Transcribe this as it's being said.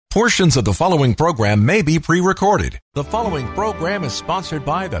Portions of the following program may be pre-recorded. The following program is sponsored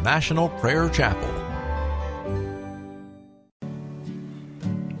by the National Prayer Chapel.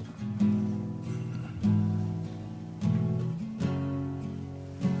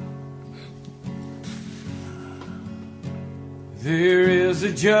 There is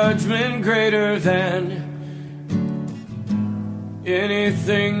a judgment greater than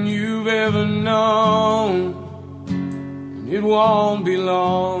anything you've ever known. It won't be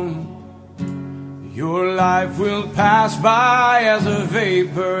long. Your life will pass by as a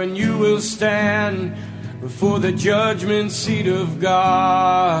vapor, and you will stand before the judgment seat of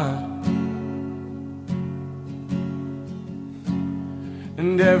God.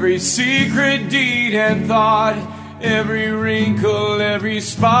 And every secret deed and thought, every wrinkle, every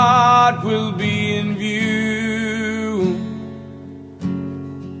spot will be in view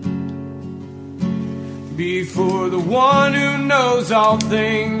before the one who knows all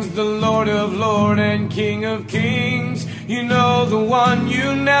things, the Lord of lords and King of kings. You know, the one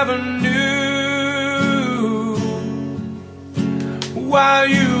you never knew. While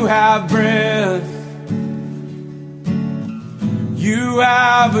you have breath, you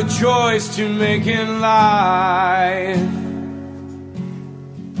have a choice to make in life.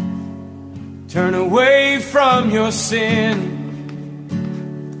 Turn away from your sin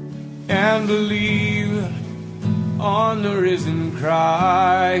and believe on the risen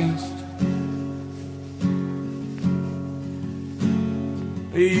Christ.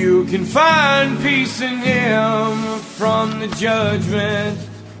 You can find peace in Him from the judgment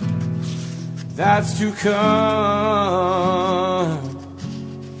that's to come.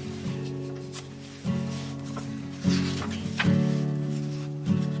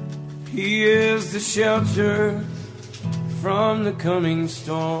 He is the shelter from the coming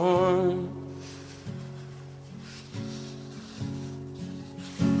storm.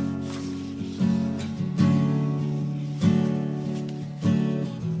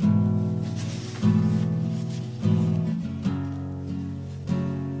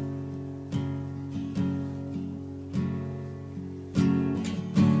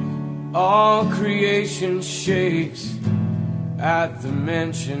 All creation shakes at the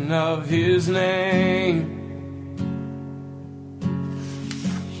mention of His name.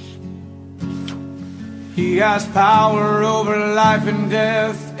 He has power over life and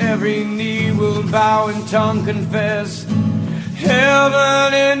death. Every knee will bow and tongue confess.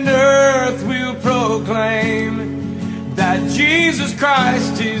 Heaven and earth will proclaim that Jesus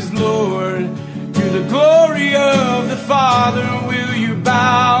Christ is Lord. To the glory of the Father, will you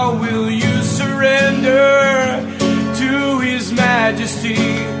bow? Will you surrender to His majesty?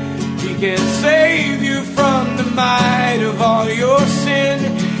 He can save you from the might of all your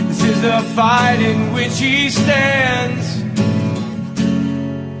sin. This is the fight in which He stands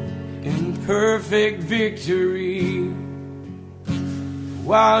in perfect victory.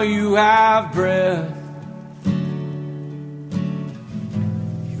 While you have breath,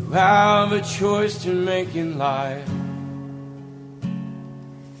 you have a choice to make in life.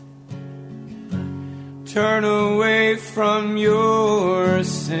 Turn away from your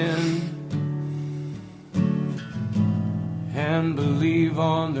sin and believe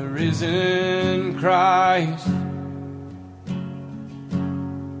on the risen Christ.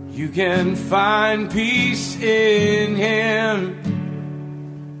 You can find peace in Him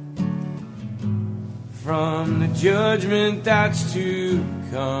from the judgment that's to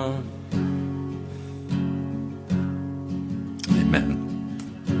come. Amen.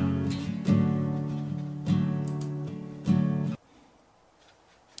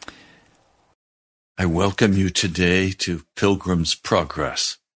 I welcome you today to Pilgrim's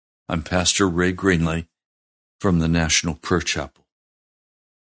Progress. I'm Pastor Ray Greenley from the National Prayer Chapel.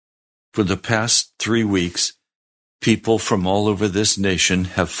 For the past 3 weeks, people from all over this nation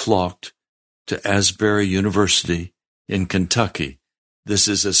have flocked to Asbury University in Kentucky. This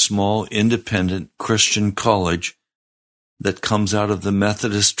is a small independent Christian college that comes out of the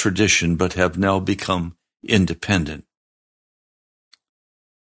Methodist tradition but have now become independent.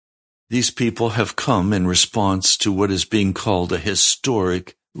 These people have come in response to what is being called a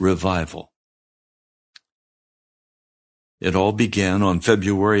historic revival. It all began on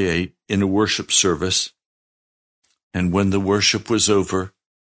February 8 in a worship service, and when the worship was over,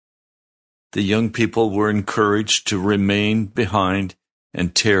 the young people were encouraged to remain behind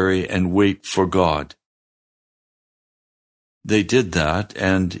and tarry and wait for God. They did that,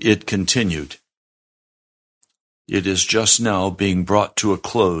 and it continued. It is just now being brought to a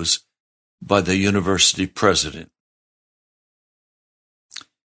close by the university president.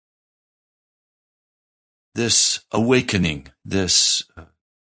 This awakening, this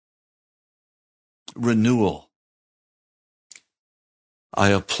renewal. I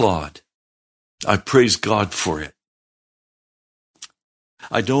applaud. I praise God for it.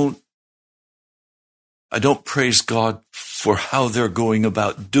 I don't praise God for how they're going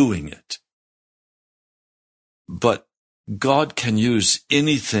about doing it. But God can use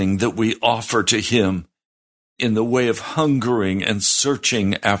anything that we offer to Him in the way of hungering and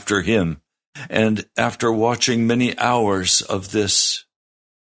searching after Him. And after watching many hours of this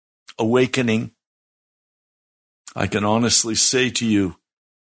awakening, I can honestly say to you,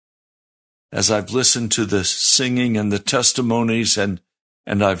 as I've listened to the singing and the testimonies and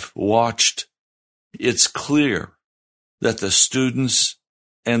I've watched, it's clear that the students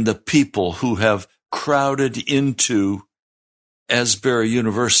and the people who have crowded into Asbury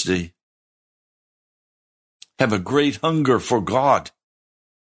University have a great hunger for God.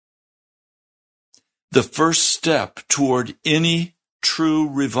 The first step toward any true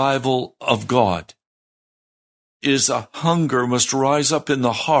revival of God is a hunger must rise up in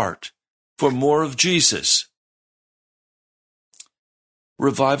the heart for more of Jesus.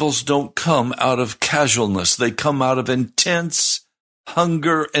 Revivals don't come out of casualness. They come out of intense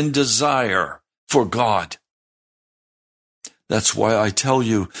hunger and desire for God. That's why I tell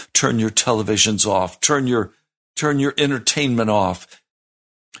you, turn your televisions off, turn your entertainment off.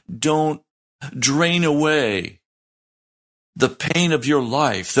 Don't drain away the pain of your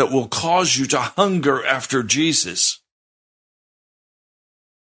life that will cause you to hunger after Jesus.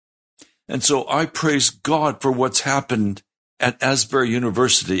 And so I praise God for what's happened at Asbury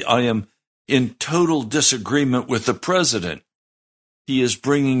University. I am in total disagreement with the president. He is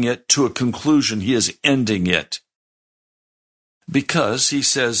bringing it to a conclusion. He is ending it. Because he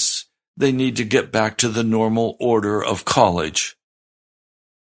says they need to get back to the normal order of college.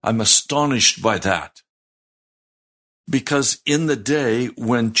 I'm astonished by that. Because in the day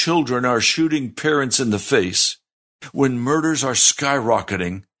when children are shooting parents in the face, when murders are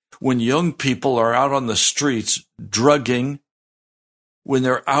skyrocketing, when young people are out on the streets drugging, when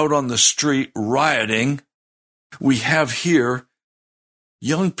they're out on the street rioting, we have here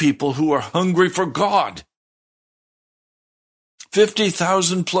young people who are hungry for God.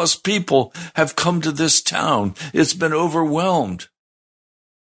 50,000 plus people have come to this town. It's been overwhelmed.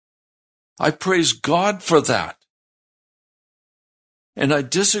 I praise God for that. And I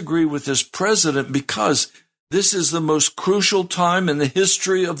disagree with this president because this is the most crucial time in the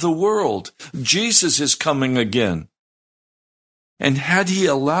history of the world. Jesus is coming again. And had he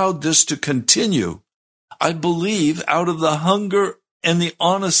allowed this to continue, I believe out of the hunger and the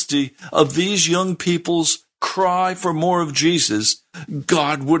honesty of these young people's cry for more of Jesus,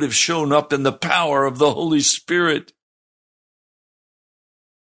 God would have shown up in the power of the Holy Spirit.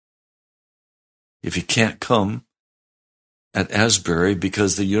 If he can't come at Asbury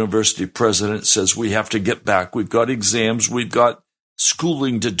because the university president says we have to get back, we've got exams, we've got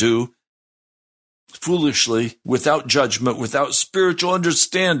schooling to do, foolishly, without judgment, without spiritual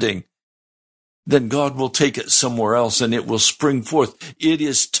understanding, then God will take it somewhere else and it will spring forth. It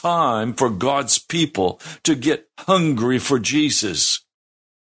is time for God's people to get hungry for Jesus.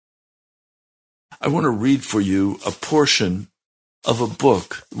 I want to read for you a portion of a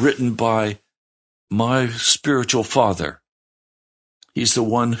book written by my spiritual father. He's the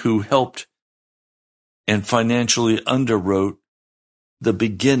one who helped and financially underwrote the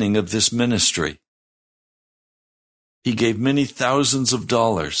beginning of this ministry. He gave many thousands of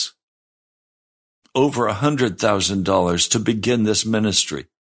dollars, over $100,000 to begin this ministry.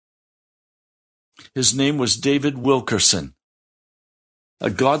 His name was David Wilkerson, a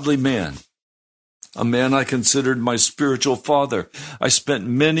godly man, a man I considered my spiritual father. I spent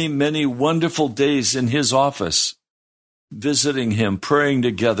many, many wonderful days in his office, visiting him, praying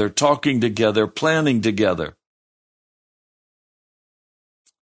together, talking together, planning together.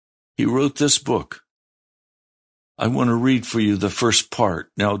 He wrote this book. I want to read for you the first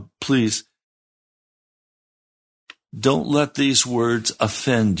part. Now, please, don't let these words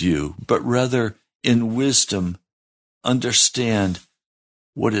offend you, but rather, in wisdom, understand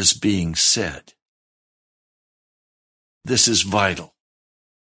what is being said. This is vital.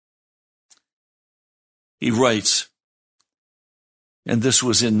 He writes, and this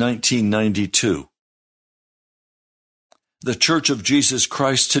was in 1992, the Church of Jesus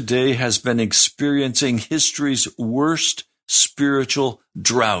Christ today has been experiencing history's worst spiritual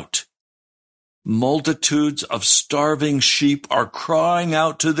drought. Multitudes of starving sheep are crying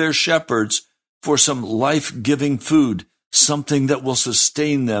out to their shepherds for some life-giving food, something that will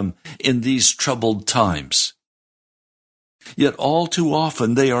sustain them in these troubled times. Yet all too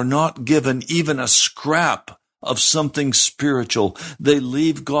often they are not given even a scrap of something spiritual. They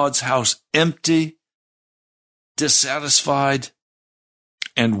leave God's house empty dissatisfied,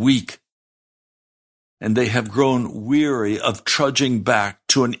 and weak. And they have grown weary of trudging back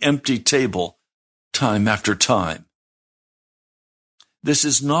to an empty table time after time. This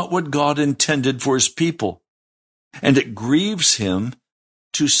is not what God intended for his people, and it grieves him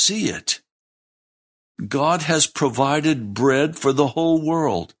to see it. God has provided bread for the whole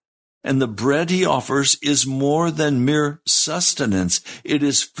world, and the bread he offers is more than mere sustenance. It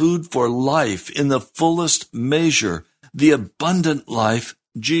is food for life in the fullest measure, the abundant life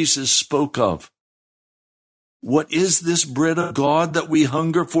Jesus spoke of. What is this bread of God that we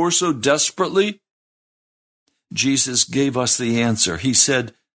hunger for so desperately? Jesus gave us the answer. He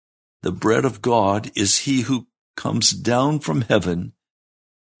said, "The bread of God is he who comes down from heaven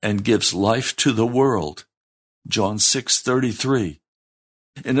and gives life to the world." John 6:33.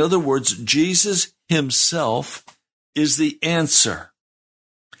 In other words, Jesus himself is the answer.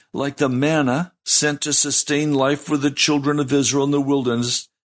 Like the manna sent to sustain life for the children of Israel in the wilderness,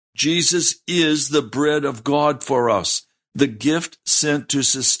 Jesus is the bread of God for us, the gift sent to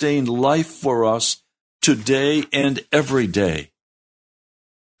sustain life for us today and every day.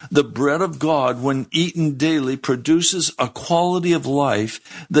 The bread of God, when eaten daily, produces a quality of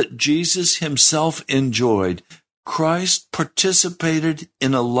life that Jesus himself enjoyed. Christ participated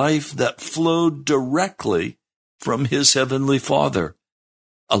in a life that flowed directly from his heavenly Father.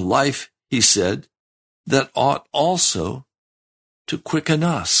 A life, he said, that ought also to quicken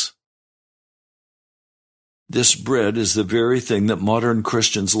us. This bread is the very thing that modern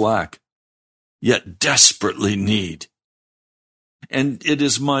Christians lack, yet desperately need. And it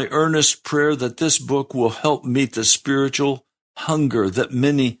is my earnest prayer that this book will help meet the spiritual hunger that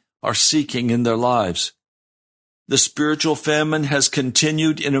many are seeking in their lives. The spiritual famine has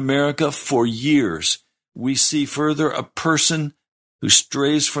continued in America for years. We see further a person who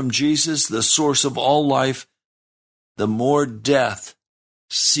strays from Jesus, the source of all life, the more death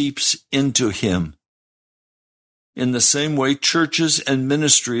seeps into him. In the same way, churches and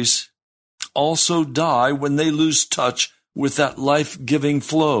ministries also die when they lose touch with that life-giving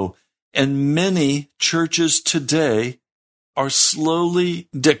flow. And many churches today are slowly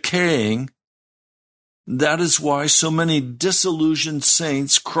decaying. That is why so many disillusioned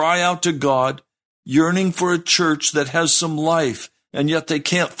saints cry out to God, yearning for a church that has some life, and yet they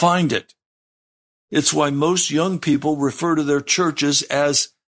can't find it. It's why most young people refer to their churches as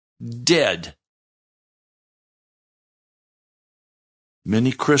dead.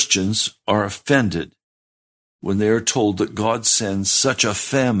 Many Christians are offended when they are told that God sends such a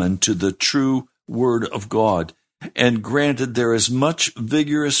famine to the true Word of God. And granted, there is much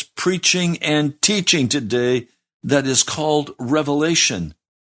vigorous preaching and teaching today that is called revelation.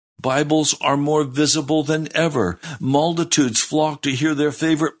 Bibles are more visible than ever. Multitudes flock to hear their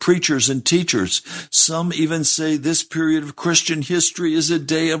favorite preachers and teachers. Some even say this period of Christian history is a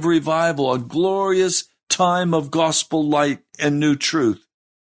day of revival, a glorious time of gospel light and new truth.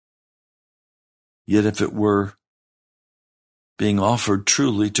 Yet if it were being offered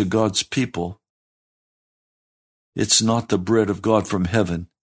truly to God's people, it's not the bread of God from heaven.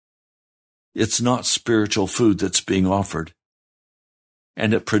 It's not spiritual food that's being offered,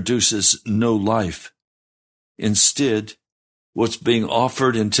 and it produces no life. Instead, what's being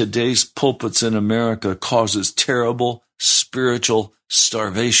offered in today's pulpits in America causes terrible spiritual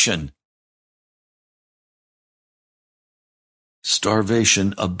starvation.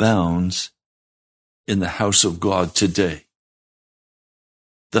 Starvation abounds in the house of God today.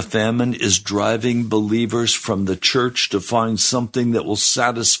 The famine is driving believers from the church to find something that will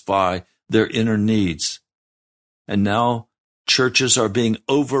satisfy their inner needs. And now churches are being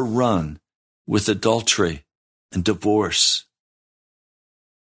overrun with adultery and divorce,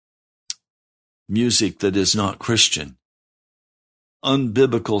 music that is not Christian,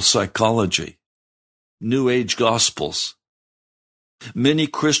 unbiblical psychology, New Age gospels. Many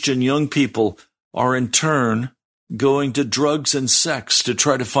Christian young people are in turn going to drugs and sex to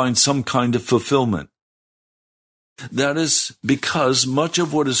try to find some kind of fulfillment. That is because much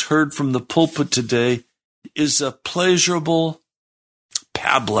of what is heard from the pulpit today is a pleasurable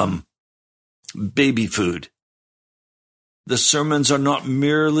pablum, baby food. The sermons are not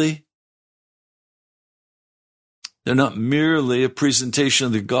merely a presentation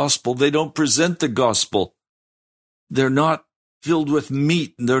of the gospel. They don't present the gospel. They're not filled with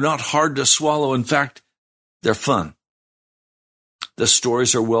meat, and they're not hard to swallow. In fact, they're fun. The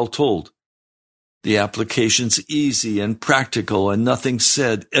stories are well told. The application's easy and practical, and nothing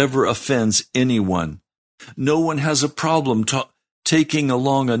said ever offends anyone. No one has a problem taking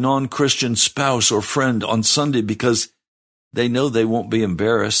along a non-Christian spouse or friend on Sunday because they know they won't be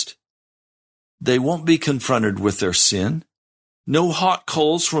embarrassed. They won't be confronted with their sin. No hot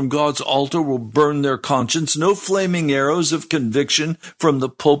coals from God's altar will burn their conscience. No flaming arrows of conviction from the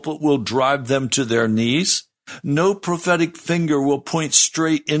pulpit will drive them to their knees. No prophetic finger will point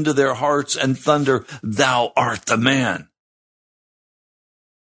straight into their hearts and thunder, "Thou art the man."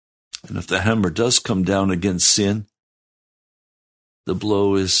 And if the hammer does come down against sin, the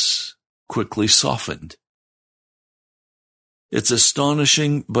blow is quickly softened. It's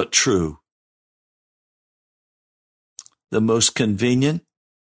astonishing but true. The most convenient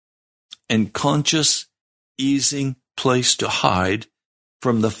and conscious, easing place to hide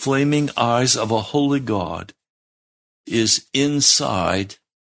from the flaming eyes of a holy God is inside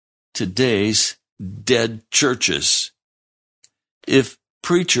today's dead churches. If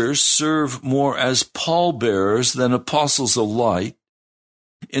preachers serve more as pallbearers than apostles of light,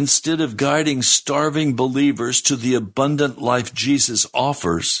 instead of guiding starving believers to the abundant life Jesus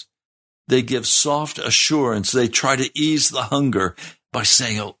offers, they give soft assurance. They try to ease the hunger by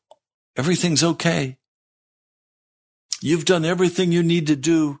saying, "Oh, everything's okay. You've done everything you need to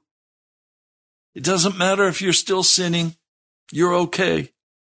do. It doesn't matter if you're still sinning. You're okay.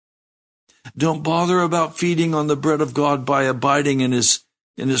 Don't bother about feeding on the bread of God by abiding in his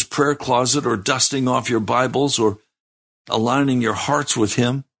prayer closet or dusting off your Bibles or aligning your hearts with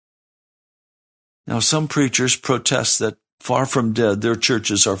him." Now, some preachers protest that far from dead, their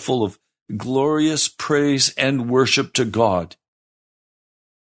churches are full of glorious praise and worship to God.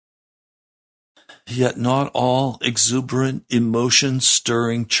 Yet not all exuberant,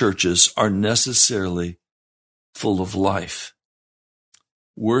 emotion-stirring churches are necessarily full of life.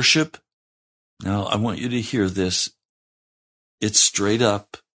 Worship, now I want you to hear this, it's straight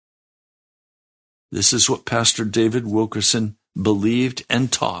up. This is what Pastor David Wilkerson believed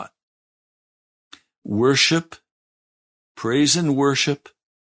and taught. Worship, praise and worship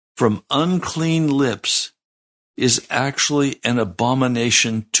from unclean lips is actually an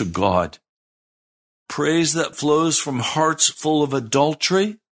abomination to God. Praise that flows from hearts full of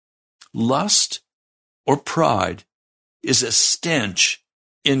adultery, lust, or pride is a stench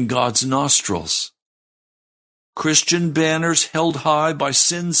in God's nostrils. Christian banners held high by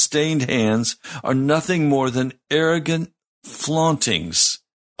sin-stained hands are nothing more than arrogant flauntings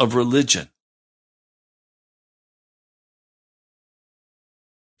of religion.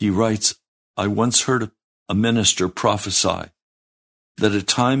 He writes, "I once heard a minister prophesy that a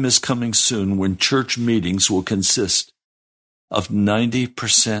time is coming soon when church meetings will consist of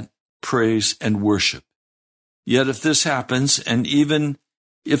 90% praise and worship. Yet if this happens, and even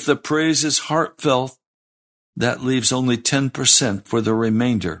if the praise is heartfelt, that leaves only 10% for the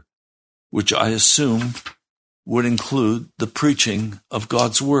remainder, which I assume would include the preaching of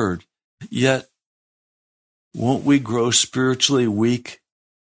God's word. Yet, won't we grow spiritually weak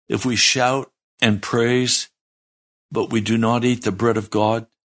if we shout and praise, but we do not eat the bread of God?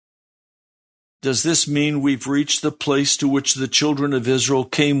 Does this mean we've reached the place to which the children of Israel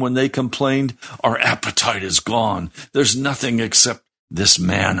came when they complained, "Our appetite is gone. There's nothing except this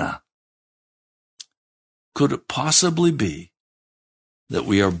manna"? Could it possibly be that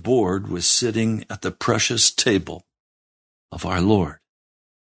we are bored with sitting at the precious table of our Lord?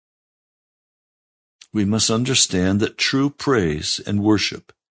 We must understand that true praise and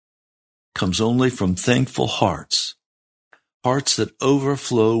worship comes only from thankful hearts, hearts that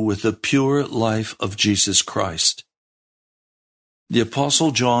overflow with the pure life of Jesus Christ. The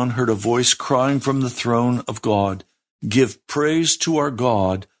Apostle John heard a voice crying from the throne of God, "Give praise to our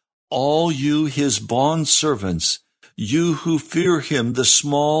God, all you his bondservants, you who fear him, the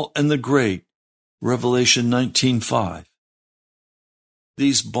small and the great." Revelation 19:5.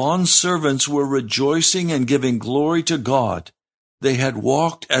 These bondservants were rejoicing and giving glory to God. They had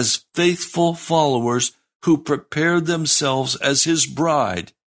walked as faithful followers who prepared themselves as his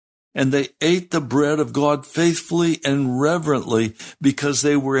bride, and they ate the bread of God faithfully and reverently because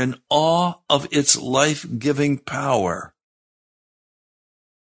they were in awe of its life-giving power.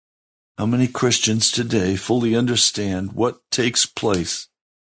 How many Christians today fully understand what takes place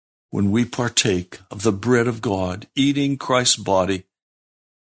when we partake of the bread of God, eating Christ's body,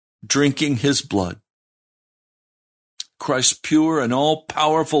 drinking his blood? Christ's pure and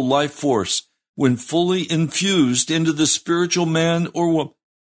all-powerful life force, when fully infused into the spiritual man or woman,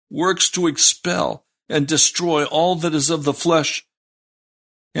 works to expel and destroy all that is of the flesh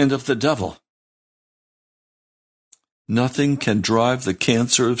and of the devil. Nothing can drive the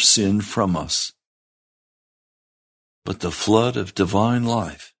cancer of sin from us but the flood of divine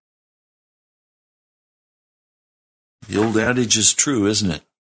life. The old adage is true, isn't it?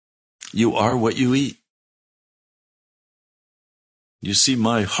 You are what you eat. You see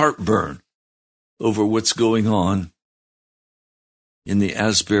my heartburn over what's going on in the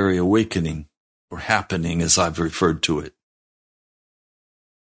Asbury awakening, or happening as I've referred to it.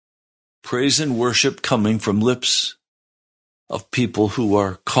 Praise and worship coming from lips of people who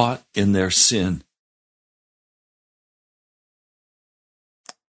are caught in their sin,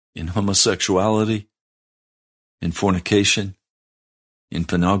 in homosexuality, in fornication, in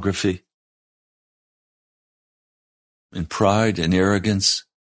pornography, in pride and arrogance,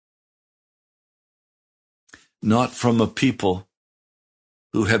 not from a people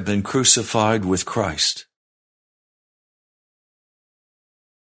who have been crucified with Christ.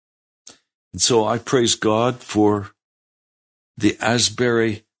 And so I praise God for the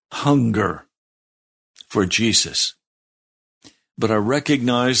Asbury hunger for Jesus. But I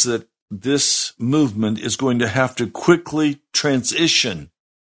recognize that this movement is going to have to quickly transition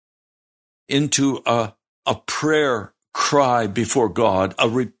into a prayer cry before God, a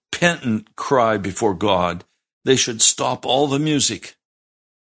repentant cry before God. They should stop all the music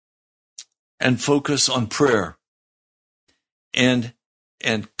and focus on prayer and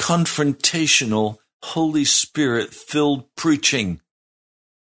confrontational, Holy Spirit-filled preaching,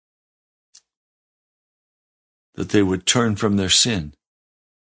 that they would turn from their sin.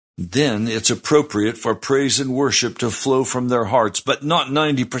 Then it's appropriate for praise and worship to flow from their hearts, but not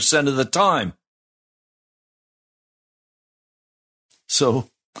 90% of the time. So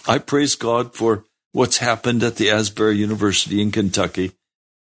I praise God for what's happened at the Asbury University in Kentucky,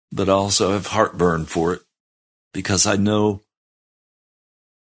 but I also have heartburn for it, because I know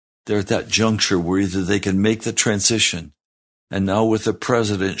they're at that juncture where either they can make the transition, and now with the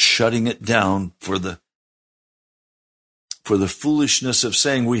president shutting it down for the foolishness of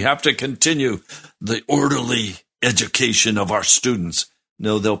saying we have to continue the orderly education of our students.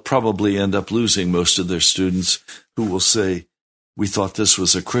 No, they'll probably end up losing most of their students who will say, we thought this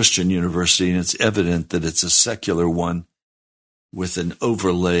was a Christian university, and it's evident that it's a secular one with an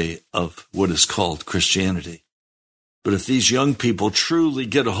overlay of what is called Christianity. But if these young people truly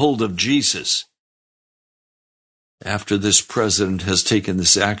get a hold of Jesus, after this president has taken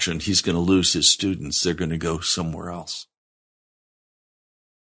this action, he's going to lose his students. They're going to go somewhere else.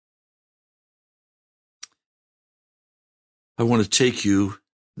 I want to take you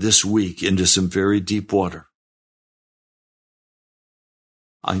this week into some very deep water.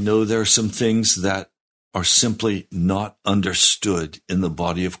 I know there are some things that are simply not understood in the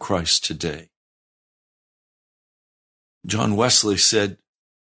body of Christ today. John Wesley said,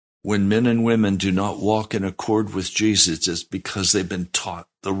 when men and women do not walk in accord with Jesus, it's because they've been taught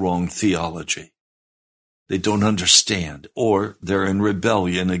the wrong theology. They don't understand, or they're in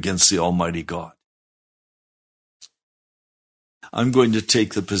rebellion against the Almighty God. I'm going to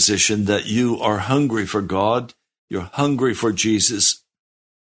take the position that you are hungry for God, you're hungry for Jesus,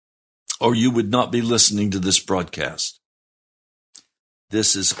 or you would not be listening to this broadcast.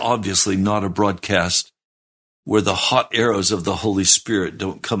 This is obviously not a broadcast where the hot arrows of the Holy Spirit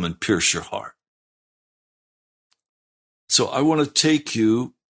don't come and pierce your heart. So I want to take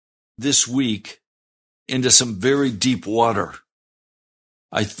you this week into some very deep water.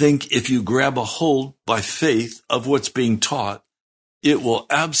 I think if you grab a hold by faith of what's being taught, it will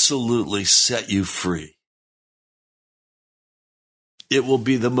absolutely set you free. It will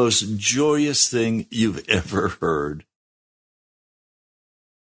be the most joyous thing you've ever heard.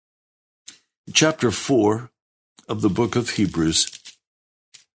 Chapter 4 of the book of Hebrews,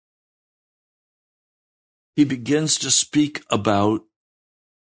 he begins to speak about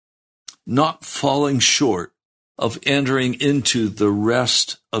not falling short of entering into the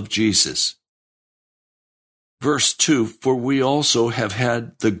rest of Jesus. Verse 2, for we also have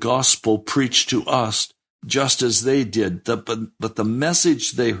had the gospel preached to us just as they did, but the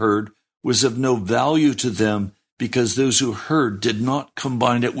message they heard was of no value to them because those who heard did not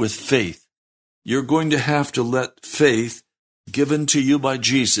combine it with faith. You're going to have to let faith given to you by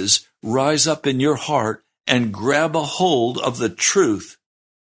Jesus rise up in your heart and grab a hold of the truth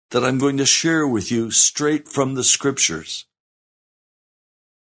that I'm going to share with you straight from the scriptures.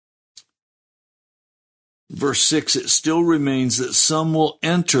 Verse 6, it still remains that some will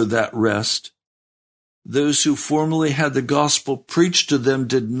enter that rest. Those who formerly had the gospel preached to them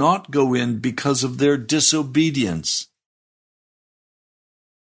did not go in because of their disobedience.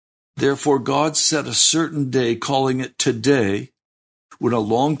 Therefore, God set a certain day, calling it today, when a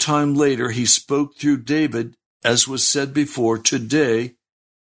long time later he spoke through David, as was said before, today,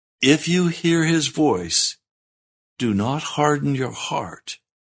 if you hear his voice, do not harden your heart.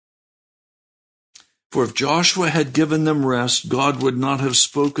 For if Joshua had given them rest, God would not have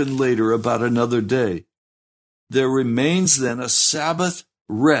spoken later about another day. There remains then a Sabbath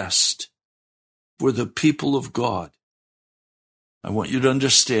rest for the people of God. I want you to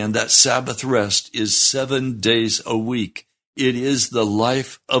understand that Sabbath rest is 7 days a week. It is the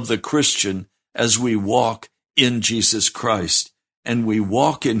life of the Christian as we walk in Jesus Christ, and we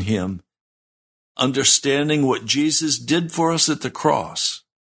walk in him, understanding what Jesus did for us at the cross,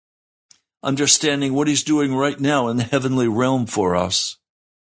 understanding what he's doing right now in the heavenly realm for us,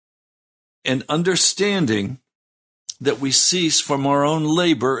 and understanding that we cease from our own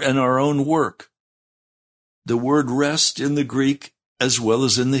labor and our own work. The word rest in the Greek, as well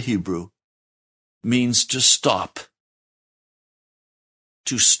as in the Hebrew, means to stop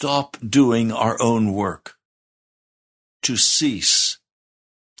doing our own work, to cease.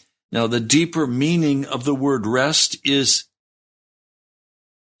 Now, the deeper meaning of the word rest is,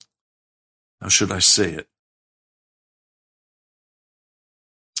 how should I say it?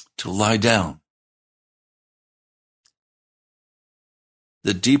 To lie down.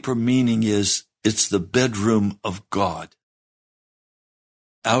 The deeper meaning is, it's the bedroom of God,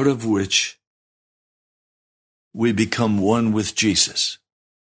 out of which we become one with Jesus.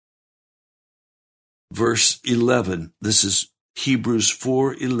 Verse 11, this is Hebrews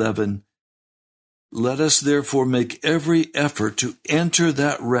 4:11. Let us therefore make every effort to enter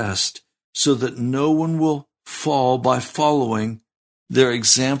that rest, so that no one will fall by following their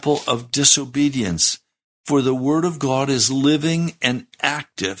example of disobedience. For the word of God is living and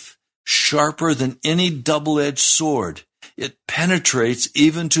active, sharper than any double-edged sword. It penetrates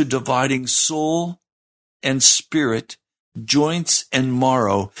even to dividing soul and spirit, joints and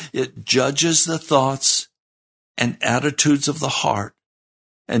marrow. It judges the thoughts and attitudes of the heart,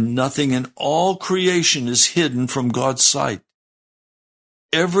 and nothing in all creation is hidden from God's sight.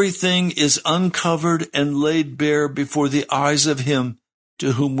 Everything is uncovered and laid bare before the eyes of him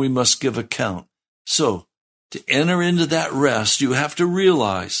to whom we must give account. So, to enter into that rest, you have to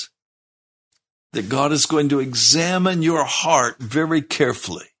realize that God is going to examine your heart very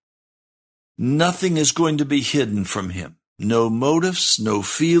carefully. Nothing is going to be hidden from him. No motives, no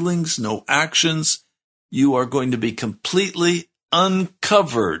feelings, no actions. You are going to be completely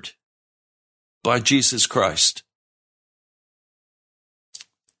uncovered by Jesus Christ.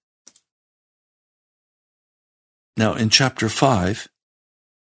 Now, in chapter 5,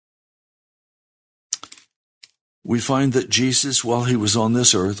 we find that Jesus, while he was on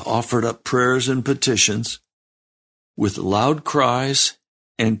this earth, offered up prayers and petitions with loud cries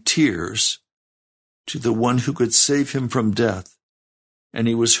and tears to the one who could save him from death. And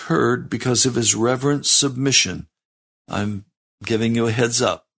he was heard because of his reverent submission. I'm giving you a heads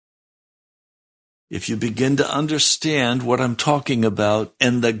up. If you begin to understand what I'm talking about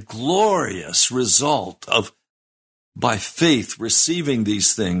and the glorious result of, by faith, receiving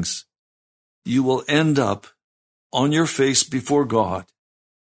these things, you will end up on your face before God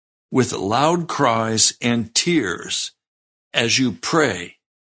with loud cries and tears as you pray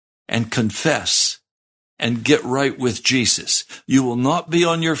and confess and get right with Jesus. You will not be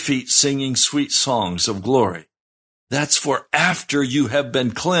on your feet singing sweet songs of glory. That's for after you have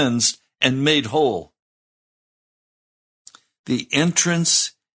been cleansed and made whole. The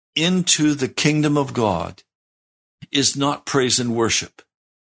entrance into the kingdom of God is not praise and worship.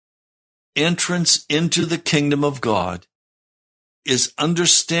 Entrance into the kingdom of God is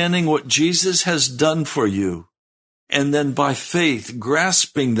understanding what Jesus has done for you, and then by faith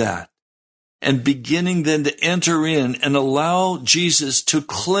grasping that and beginning then to enter in and allow Jesus to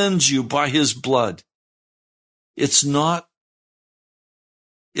cleanse you by his blood. It's not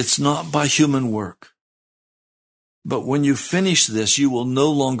by human work. But when you finish this, you will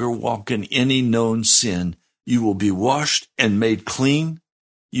no longer walk in any known sin. You will be washed and made clean.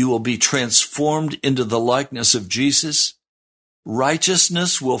 You will be transformed into the likeness of Jesus.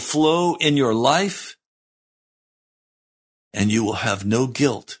 Righteousness will flow in your life, and you will have no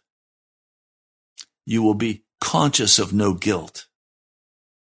guilt. You will be conscious of no guilt.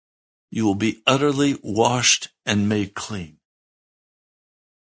 You will be utterly washed and made clean.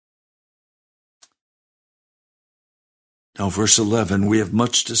 Now, verse 11, we have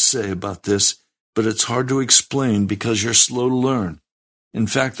much to say about this, but it's hard to explain because you're slow to learn. In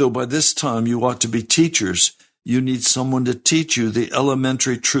fact, though by this time you ought to be teachers, you need someone to teach you the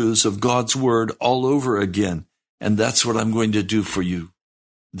elementary truths of God's Word all over again. And that's what I'm going to do for you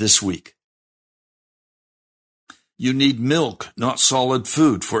this week. You need milk, not solid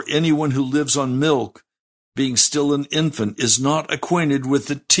food, for anyone who lives on milk, being still an infant, is not acquainted with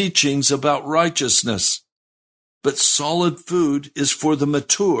the teachings about righteousness. But solid food is for the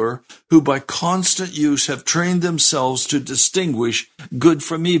mature, who by constant use have trained themselves to distinguish good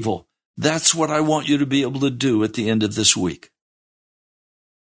from evil. That's what I want you to be able to do at the end of this week.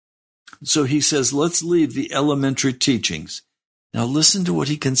 So he says, let's leave the elementary teachings. Now listen to what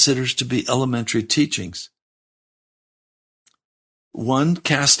he considers to be elementary teachings. 1,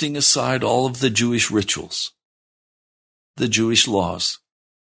 casting aside all of the Jewish rituals, the Jewish laws.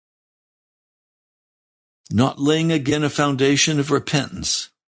 Not laying again a foundation of repentance.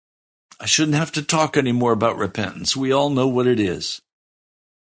 I shouldn't have to talk anymore about repentance. We all know what it is.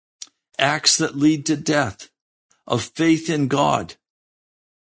 Acts that lead to death, of faith in God.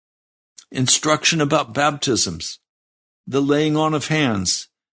 Instruction about baptisms, the laying on of hands,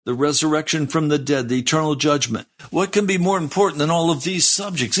 the resurrection from the dead, the eternal judgment. What can be more important than all of these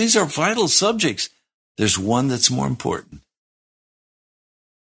subjects? These are vital subjects. There's one that's more important.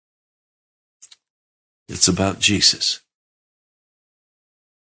 It's about Jesus.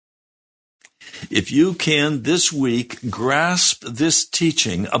 If you can this week grasp this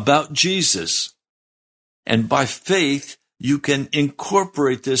teaching about Jesus, and by faith you can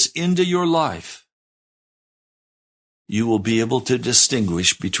incorporate this into your life, you will be able to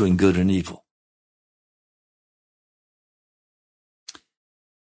distinguish between good and evil.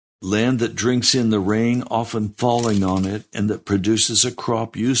 Land that drinks in the rain, often falling on it, and that produces a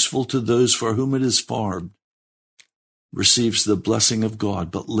crop useful to those for whom it is farmed, receives the blessing of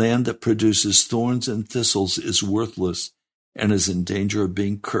God. But land that produces thorns and thistles is worthless and is in danger of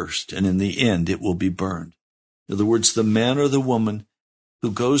being cursed, and in the end it will be burned. In other words, the man or the woman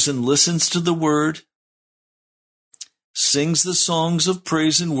who goes and listens to the word, sings the songs of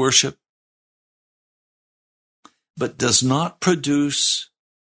praise and worship, but does not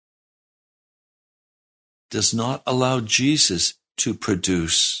allow Jesus to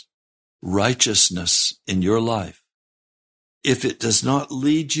produce righteousness in your life. If it does not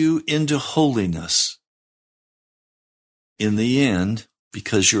lead you into holiness, in the end,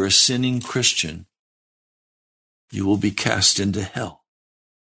 because you're a sinning Christian, you will be cast into hell.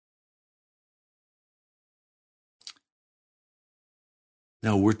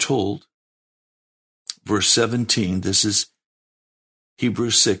 Now we're told, verse 17, this is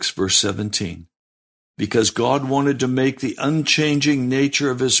Hebrews 6, verse 17, because God wanted to make the unchanging nature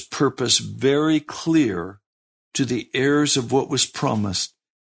of his purpose very clear to the heirs of what was promised,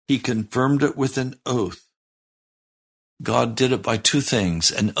 he confirmed it with an oath. God did it by 2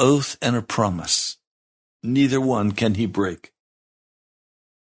 things, an oath and a promise. Neither one can he break.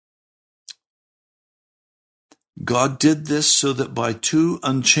 God did this so that by 2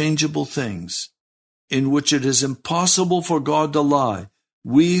 unchangeable things, in which it is impossible for God to lie,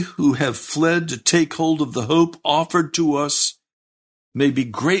 we who have fled to take hold of the hope offered to us may be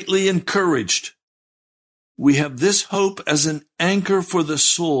greatly encouraged. We have this hope as an anchor for the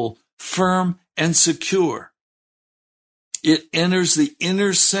soul, firm and secure. It enters the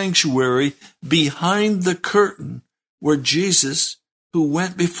inner sanctuary behind the curtain where Jesus, who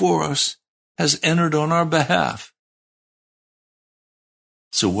went before us, has entered on our behalf.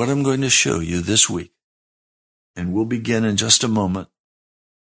 So what I'm going to show you this week, and we'll begin in just a moment,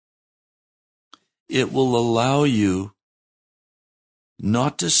 it will allow you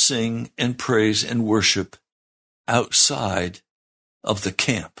not to sing and praise and worship outside of the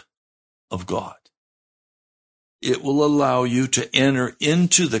camp of God. It will allow you to enter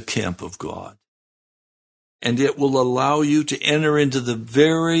into the camp of God, and it will allow you to enter into the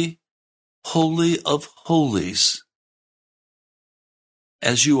very Holy of Holies,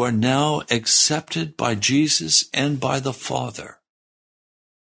 as you are now accepted by Jesus and by the Father.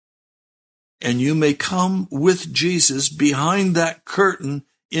 And you may come with Jesus behind that curtain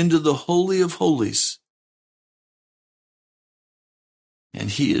into the Holy of Holies.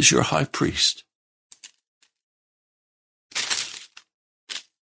 And he is your high priest.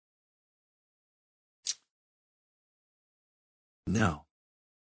 Now,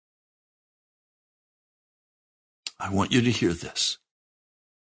 I want you to hear this.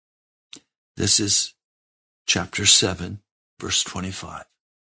 This is chapter 7, verse 25.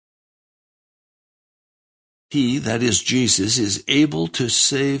 He, that is Jesus, is able to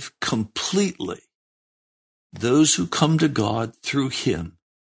save completely those who come to God through him,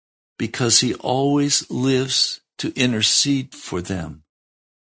 because he always lives to intercede for them.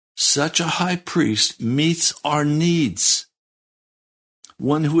 Such a high priest meets our needs.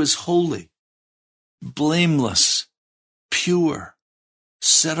 One who is holy, blameless, pure,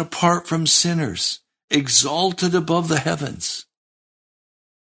 set apart from sinners, exalted above the heavens.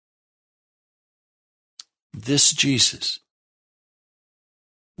 This Jesus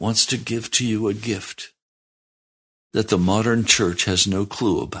wants to give to you a gift that the modern church has no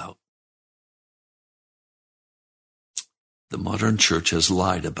clue about. The modern church has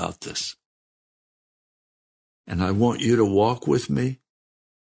lied about this. And I want you to walk with me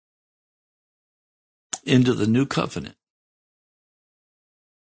into the new covenant.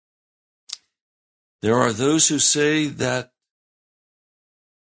 There are those who say that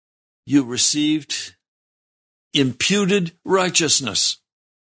you received imputed righteousness.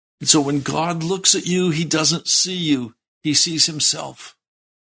 And so when God looks at you, he doesn't see you, he sees himself.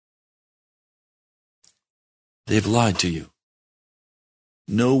 They've lied to you.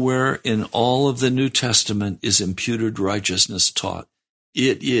 Nowhere in all of the New Testament is imputed righteousness taught.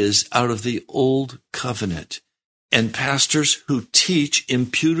 It is out of the Old Covenant. And pastors who teach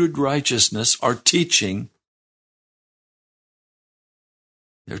imputed righteousness are teaching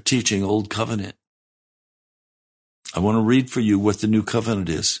Old Covenant. I want to read for you what the New Covenant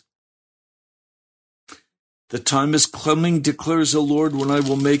is. The time is coming, declares the Lord, when I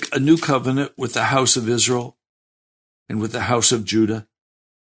will make a new covenant with the house of Israel and with the house of Judah.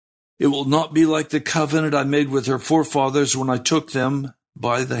 It will not be like the covenant I made with their forefathers when I took them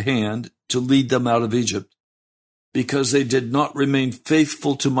by the hand to lead them out of Egypt, because they did not remain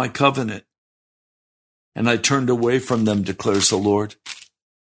faithful to my covenant, and I turned away from them, declares the Lord.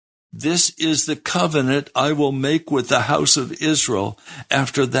 This is the covenant I will make with the house of Israel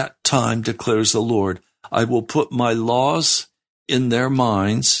after that time, declares the Lord. I will put my laws in their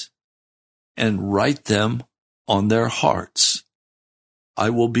minds and write them on their hearts. I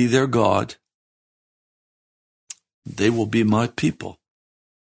will be their God. They will be my people.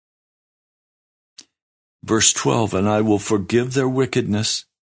 Verse 12, and I will forgive their wickedness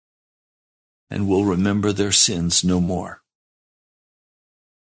and will remember their sins no more.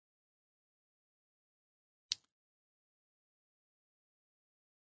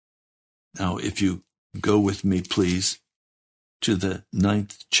 Now, if you go with me, please, to the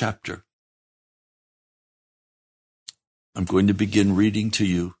 9th chapter. I'm going to begin reading to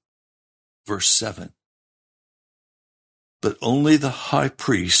you verse 7. But only the high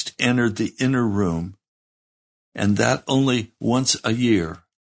priest entered the inner room, and that only once a year,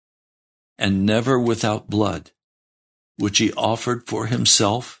 and never without blood, which he offered for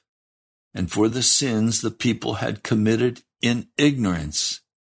himself and for the sins the people had committed in ignorance.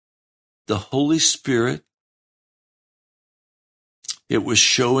 The Holy Spirit, it was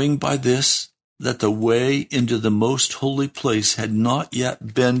showing by this that the way into the most holy place had not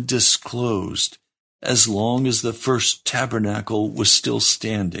yet been disclosed as long as the first tabernacle was still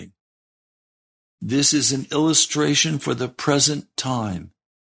standing. This is an illustration for the present time,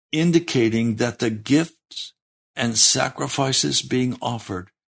 indicating that the gifts and sacrifices being offered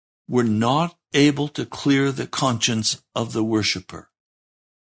were not able to clear the conscience of the worshiper.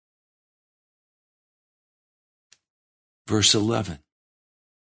 Verse 11.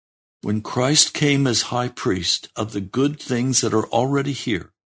 When Christ came as high priest of the good things that are already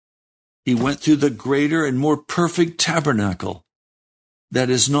here, he went through the greater and more perfect tabernacle that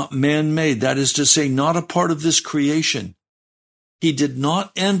is not man-made, that is to say, not a part of this creation. He did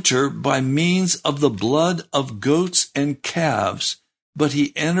not enter by means of the blood of goats and calves, but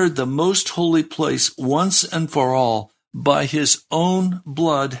he entered the most holy place once and for all by his own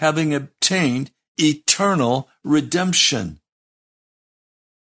blood, having obtained eternal redemption.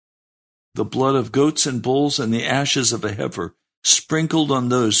 The blood of goats and bulls and the ashes of a heifer, sprinkled on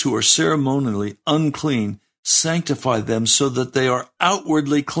those who are ceremonially unclean, sanctify them so that they are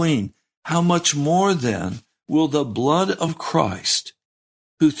outwardly clean. How much more then will the blood of Christ,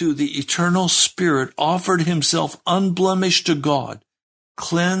 who through the eternal Spirit offered himself unblemished to God,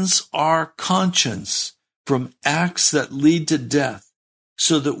 cleanse our conscience from acts that lead to death,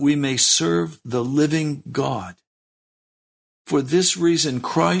 so that we may serve the living God? For this reason,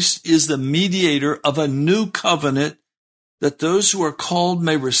 Christ is the mediator of a new covenant, that those who are called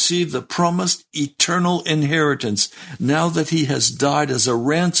may receive the promised eternal inheritance, now that he has died as a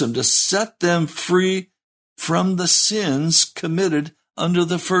ransom to set them free from the sins committed under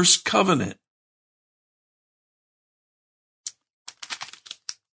the first covenant.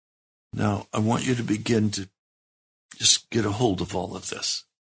 Now, I want you to begin to just get a hold of all of this.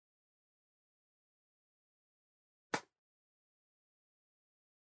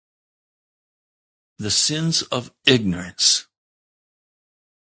 The sins of ignorance.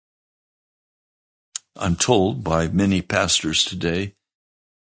 I'm told by many pastors today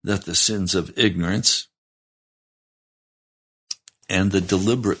that the sins of ignorance and the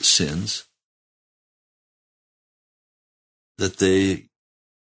deliberate sins, that they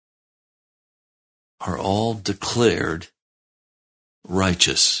are all declared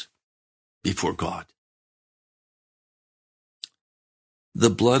righteous before God. The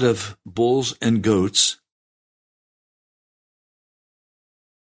blood of bulls and goats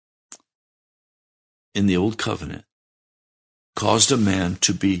in the Old Covenant caused a man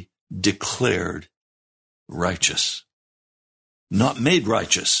to be declared righteous. Not made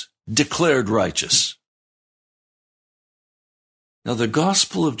righteous, declared righteous. Now the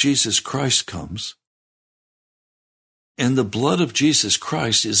gospel of Jesus Christ comes, and the blood of Jesus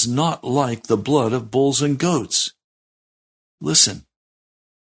Christ is not like the blood of bulls and goats. Listen.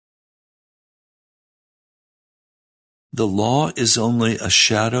 The law is only a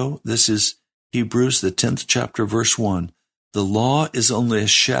shadow. This is Hebrews, the 10th chapter, verse 1. The law is only a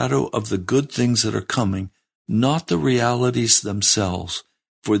shadow of the good things that are coming, not the realities themselves.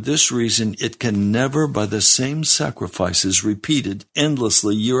 For this reason, it can never, by the same sacrifices repeated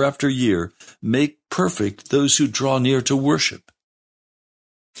endlessly year after year, make perfect those who draw near to worship.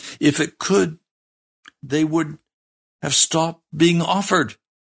 If it could, they would have stopped being offered,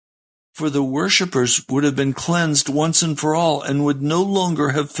 for the worshippers would have been cleansed once and for all and would no longer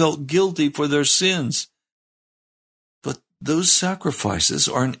have felt guilty for their sins. But those sacrifices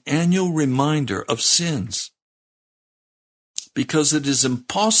are an annual reminder of sins, because it is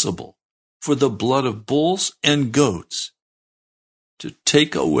impossible for the blood of bulls and goats to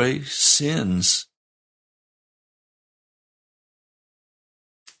take away sins.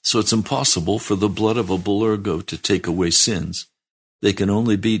 So it's impossible for the blood of a bull or a goat to take away sins. They can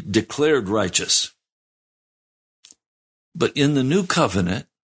only be declared righteous. But in the new covenant,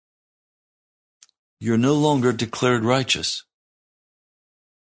 you're no longer declared righteous.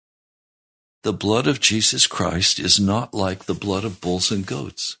 The blood of Jesus Christ is not like the blood of bulls and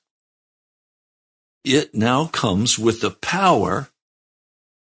goats. It now comes with the power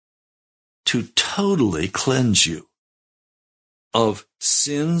to totally cleanse you of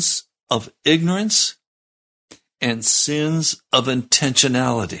sins of ignorance and sins of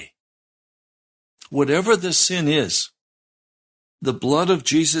intentionality. Whatever the sin is, the blood of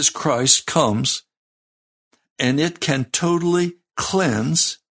Jesus Christ comes and it can totally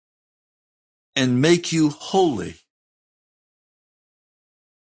cleanse and make you holy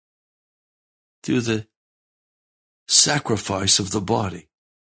through the sacrifice of the body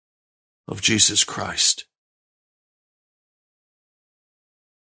of Jesus Christ.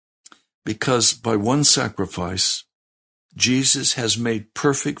 Because by one sacrifice, Jesus has made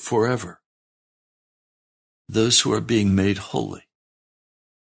perfect forever those who are being made holy.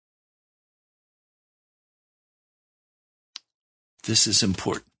 This is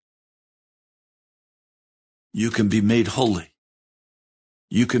important. You can be made holy.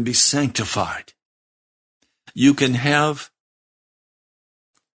 You can be sanctified. You can have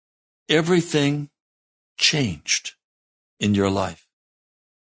everything changed in your life.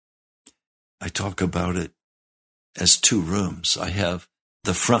 I talk about it as two rooms. I have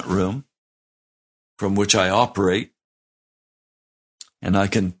the front room from which I operate, and I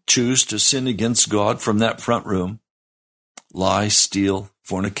can choose to sin against God from that front room, lie, steal,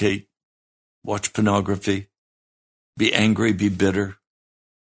 fornicate, watch pornography, be angry, be bitter,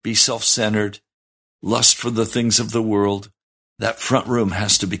 be self-centered, lust for the things of the world. That front room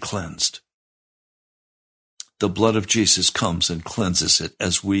has to be cleansed. The blood of Jesus comes and cleanses it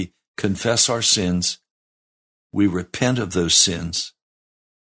as we confess our sins. We repent of those sins.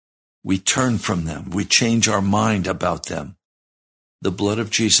 We turn from them. We change our mind about them. The blood of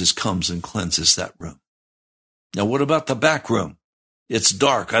Jesus comes and cleanses that room. Now, what about the back room? It's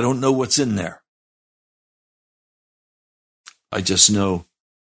dark. I don't know what's in there. I just know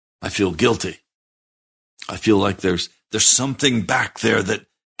I feel guilty. I feel like there's something back there that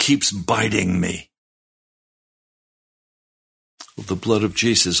keeps biting me. Well, the blood of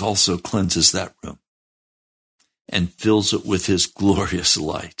Jesus also cleanses that room and fills it with his glorious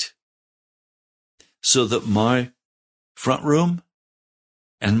light, so that my front room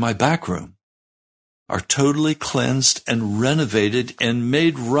and my back room are totally cleansed and renovated and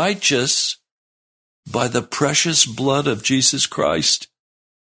made righteous by the precious blood of Jesus Christ.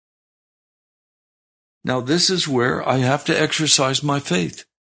 Now, this is where I have to exercise my faith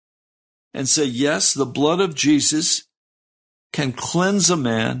and say, yes, the blood of Jesus can cleanse a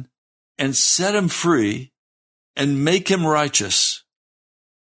man and set him free and make him righteous.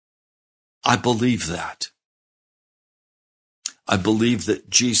 I believe that. I believe that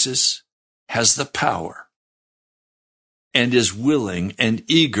Jesus has the power and is willing and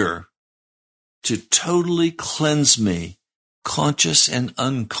eager to totally cleanse me, conscious and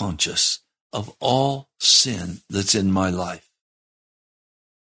unconscious, of all sin that's in my life.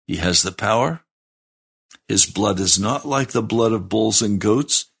 He has the power. His blood is not like the blood of bulls and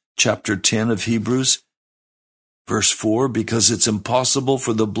goats, chapter 10 of Hebrews, verse 4, because it's impossible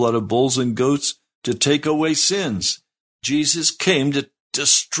for the blood of bulls and goats to take away sins. Jesus came to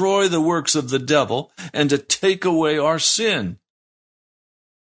destroy the works of the devil and to take away our sin.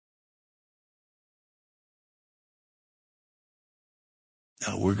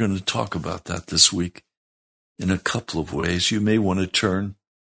 Now, we're going to talk about that this week in a couple of ways. You may want to turn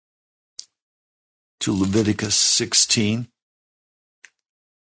to Leviticus 16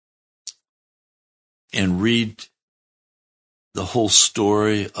 and read the whole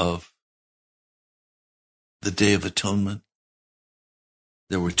story of the Day of Atonement.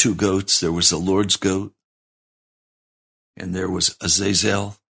 There were 2 goats. There was the Lord's goat, and there was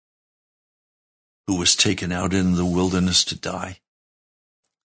Azazel, who was taken out into the wilderness to die.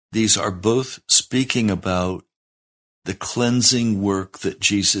 These are both speaking about the cleansing work that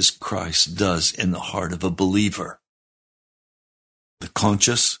Jesus Christ does in the heart of a believer, the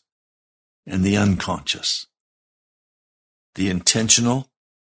conscious and the unconscious, the intentional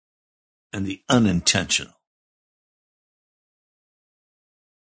and the unintentional.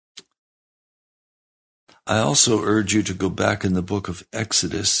 I also urge you to go back in the book of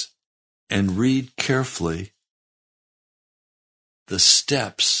Exodus and read carefully the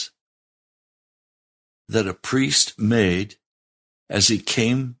steps that a priest made as he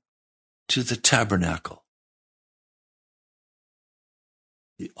came to the tabernacle.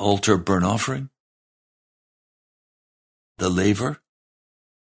 The altar of burnt offering, the laver,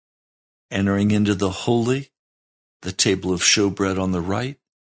 entering into the holy, the table of showbread on the right,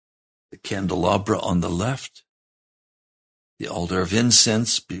 the candelabra on the left, the altar of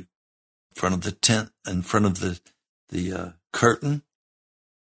incense in front of the tent, in front of the curtain,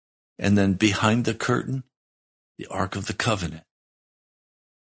 and then behind the curtain, the Ark of the Covenant.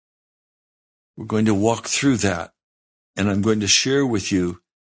 We're going to walk through that, and I'm going to share with you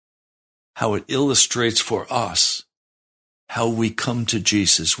how it illustrates for us how we come to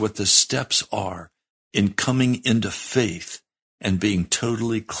Jesus, what the steps are in coming into faith and being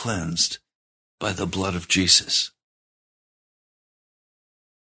totally cleansed by the blood of Jesus.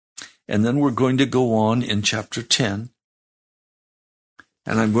 And then we're going to go on in chapter 10,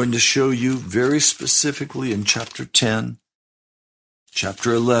 and I'm going to show you very specifically in chapter 10,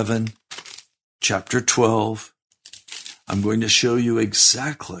 chapter 11, chapter 12, I'm going to show you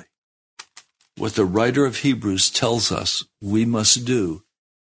exactly what the writer of Hebrews tells us we must do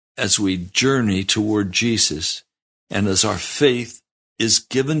as we journey toward Jesus and as our faith is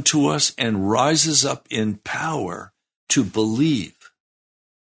given to us and rises up in power to believe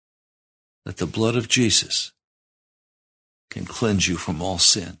that the blood of Jesus can cleanse you from all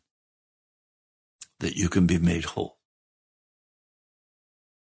sin, that you can be made whole.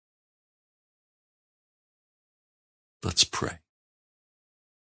 Let's pray.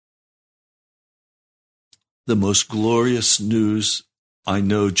 The most glorious news I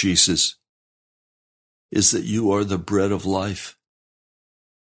know, Jesus, is that you are the bread of life.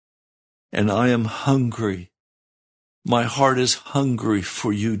 And I am hungry. My heart is hungry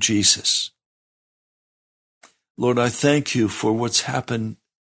for you, Jesus. Lord, I thank you for what's happened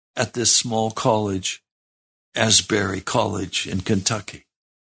at this small college, Asbury College in Kentucky.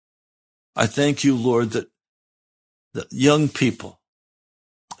 I thank you, Lord, that young people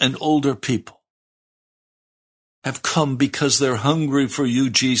and older people have come because they're hungry for you,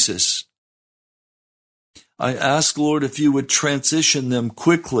 Jesus. I ask, Lord, if you would transition them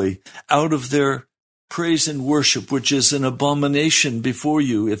quickly out of their praise and worship, which is an abomination before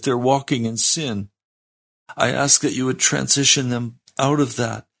you if they're walking in sin. I ask that you would transition them out of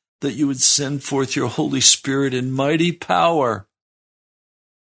that you would send forth your Holy Spirit in mighty power,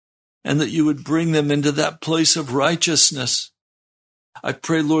 and that you would bring them into that place of righteousness. I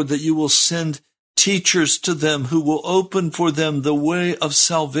pray, Lord, that you will send teachers to them who will open for them the way of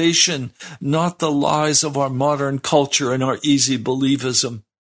salvation, not the lies of our modern culture and our easy believism.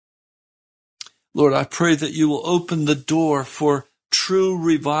 Lord, I pray that you will open the door for true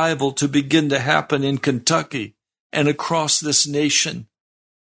revival to begin to happen in Kentucky and across this nation.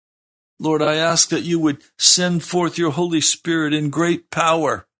 Lord, I ask that you would send forth your Holy Spirit in great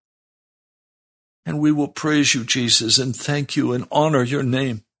power. And we will praise you, Jesus, and thank you and honor your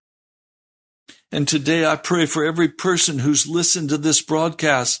name. And today I pray for every person who's listened to this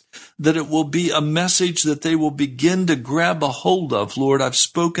broadcast that it will be a message that they will begin to grab a hold of. Lord, I've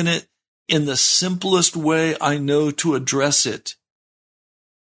spoken it in the simplest way I know to address it.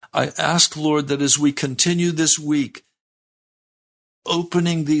 I ask, Lord, that as we continue this week,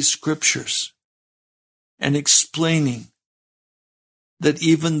 opening these scriptures and explaining that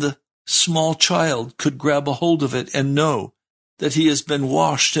even the small child could grab a hold of it and know that he has been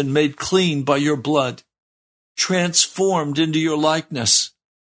washed and made clean by your blood, transformed into your likeness,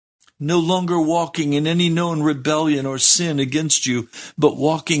 no longer walking in any known rebellion or sin against you, but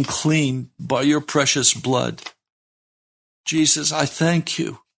walking clean by your precious blood. Jesus, I thank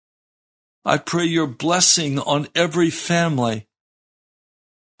you. I pray your blessing on every family.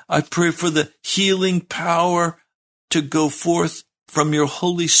 I pray for the healing power to go forth from your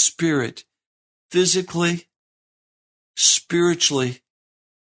Holy Spirit, physically, spiritually,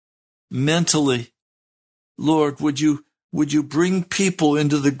 mentally. Lord, would you bring people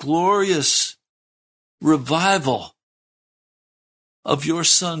into the glorious revival of your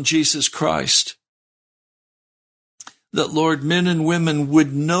Son, Jesus Christ? That, Lord, men and women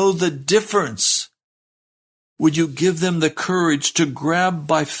would know the difference. Would you give them the courage to grab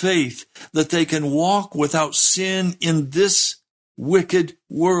by faith that they can walk without sin in this wicked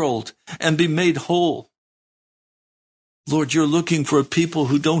world and be made whole? Lord, you're looking for a people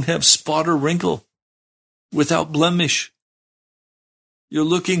who don't have spot or wrinkle, without blemish. You're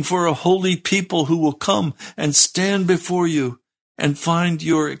looking for a holy people who will come and stand before you and find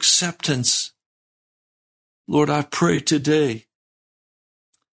your acceptance. Lord, I pray today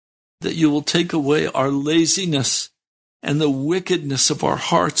that you will take away our laziness and the wickedness of our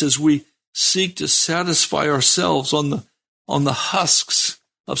hearts as we seek to satisfy ourselves on the husks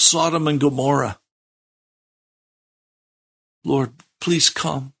of Sodom and Gomorrah. Lord, please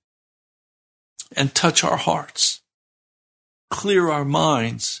come and touch our hearts. Clear our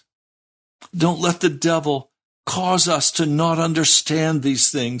minds. Don't let the devil cause us to not understand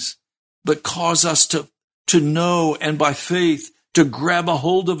these things, but cause us to know, and by faith to grab a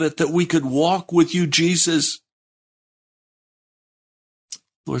hold of it, that we could walk with you, Jesus.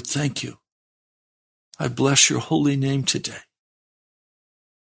 Lord, thank you. I bless your holy name today.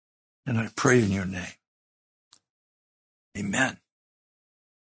 And I pray in your name. Amen.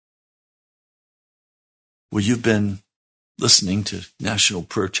 Well, you've been listening to National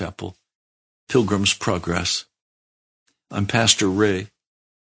Prayer Chapel, Pilgrim's Progress. I'm Pastor Ray.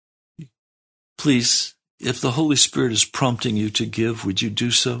 Please, if the Holy Spirit is prompting you to give, would you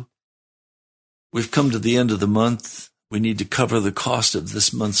do so? We've come to the end of the month. We need to cover the cost of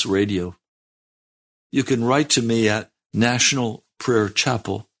this month's radio. You can write to me at National Prayer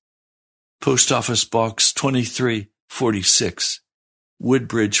Chapel, Post Office Box 2346,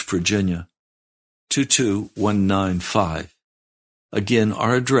 Woodbridge, Virginia, 22195. Again,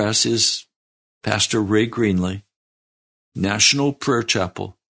 our address is Pastor Ray Greenley, National Prayer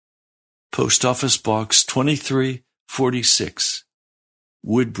Chapel, Post Office Box 2346,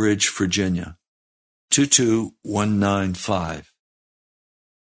 Woodbridge, Virginia, 22195.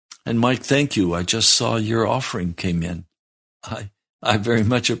 And Mike, thank you. I just saw your offering came in. I very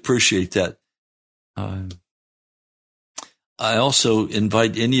much appreciate that. I also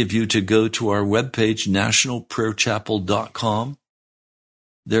invite any of you to go to our webpage, nationalprayerchapel.com.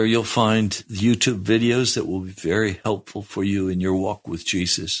 There you'll find YouTube videos that will be very helpful for you in your walk with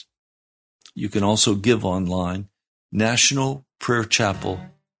Jesus. You can also give online,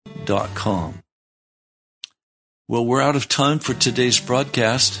 nationalprayerchapel.com. Well, we're out of time for today's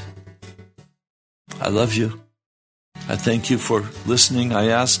broadcast. I love you. I thank you for listening. I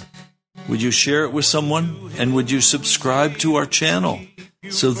ask, would you share it with someone? And would you subscribe to our channel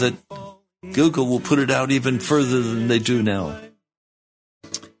so that Google will put it out even further than they do now?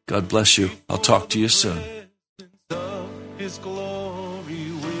 God bless you. I'll talk to you soon. His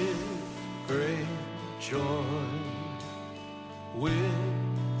glory with great joy,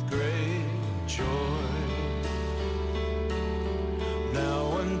 with great joy.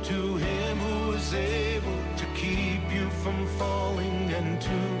 Now unto him who is able to keep you from falling and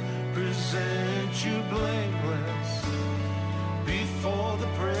to present you blameless before the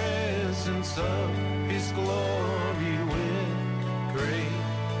presence of his glory.